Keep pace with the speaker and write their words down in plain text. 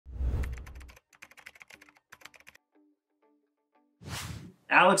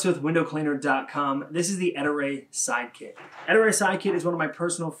Alex with windowcleaner.com. This is the Ettore Sidekick. Ettore Sidekick is one of my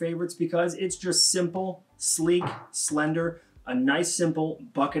personal favorites because it's just simple, sleek, slender, a nice simple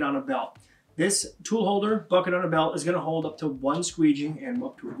bucket on a belt. This tool holder, bucket on a belt, is going to hold up to one squeegee and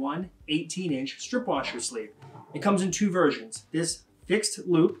up to one 18-inch strip washer sleeve. It comes in two versions. This fixed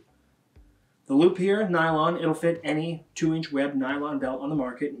loop, the loop here, nylon, it'll fit any 2-inch web nylon belt on the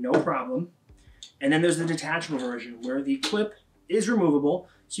market, no problem. And then there's the detachable version where the clip is removable,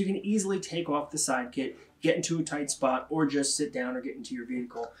 so you can easily take off the Sidekick, get into a tight spot, or just sit down or get into your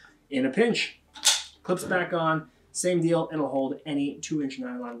vehicle in a pinch. Clips back on, same deal, it'll hold any 2-inch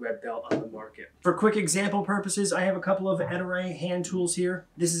nylon web belt on the market. For quick example purposes, I have a couple of Ettore hand tools here.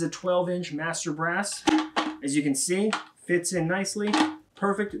 This is a 12-inch master brass. As you can see, fits in nicely,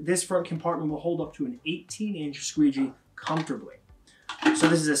 perfect. This front compartment will hold up to an 18-inch squeegee comfortably. So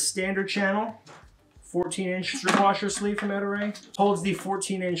this is a standard channel. 14-inch strip washer sleeve from Ettore. Holds the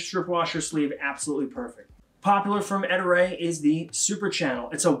 14-inch strip washer sleeve absolutely perfect. Popular from Ettore is the Super Channel.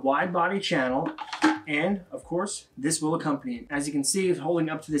 It's a wide body channel, and of course, this will accompany it. As you can see, it's holding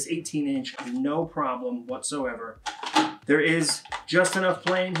up to this 18-inch, no problem whatsoever. There is just enough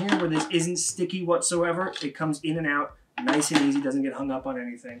play in here where this isn't sticky whatsoever. It comes in and out nice and easy, doesn't get hung up on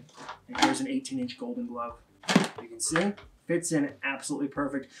anything. And here's an 18-inch golden glove. You can see. Fits in absolutely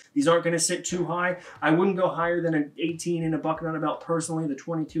perfect. These aren't going to sit too high. I wouldn't go higher than an 18 in a bucket on a belt personally. The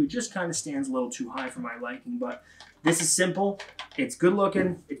 22 just kind of stands a little too high for my liking, but this is simple. It's good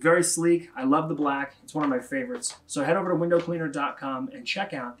looking. It's very sleek. I love the black. It's one of my favorites. So head over to windowcleaner.com and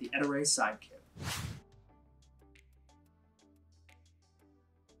check out the Ettore Sidekick.